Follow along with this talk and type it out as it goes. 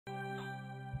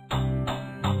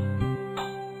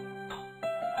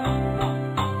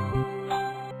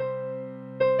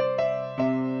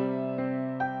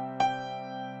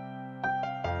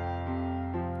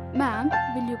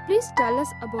please tell us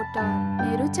about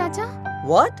Nehru Chacha?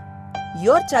 What?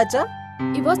 Your Chacha?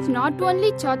 He was not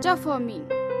only Chacha for me,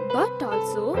 but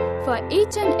also for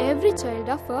each and every child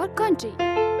of our country.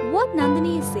 What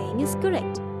Nandini is saying is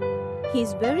correct. He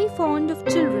is very fond of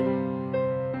children.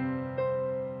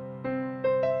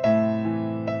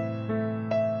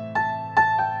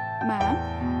 Ma'am,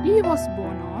 he was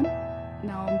born on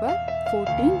November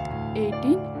 14th,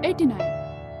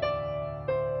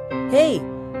 1889. Hey,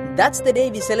 that's the day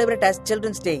we celebrate as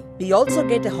Children's Day. We also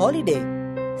get a holiday.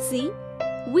 See,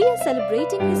 we are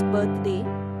celebrating his birthday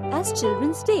as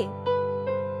Children's Day.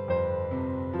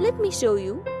 Let me show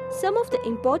you some of the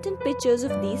important pictures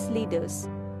of these leaders.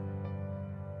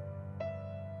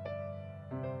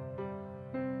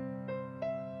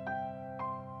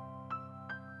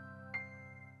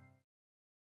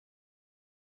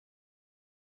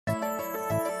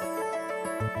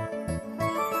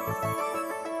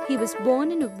 He was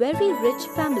born in a very rich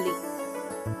family.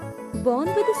 Born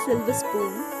with a silver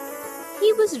spoon,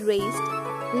 he was raised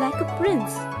like a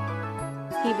prince.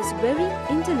 He was very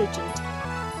intelligent.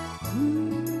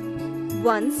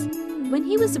 Once, when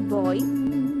he was a boy,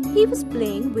 he was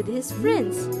playing with his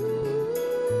friends.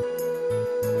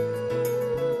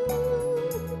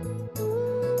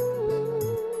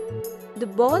 The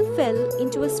ball fell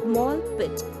into a small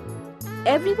pit.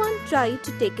 Everyone tried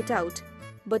to take it out,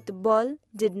 but the ball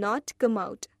did not come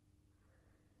out.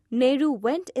 Nehru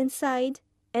went inside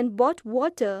and bought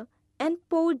water and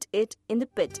poured it in the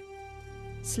pit.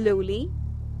 Slowly,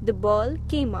 the ball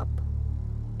came up.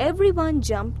 Everyone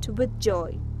jumped with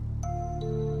joy.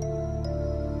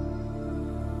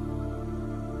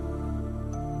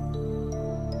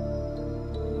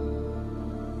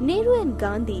 Nehru and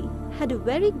Gandhi had a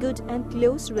very good and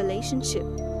close relationship.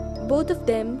 Both of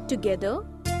them together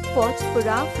fought for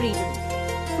our freedom.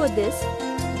 For this,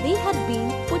 they had been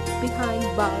put behind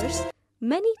bars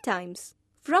many times.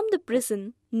 From the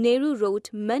prison, Nehru wrote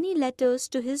many letters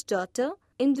to his daughter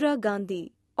Indira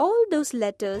Gandhi. All those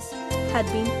letters had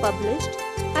been published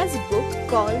as a book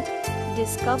called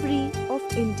Discovery of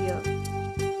India.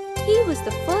 He was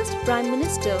the first Prime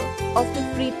Minister of the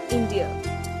freed India.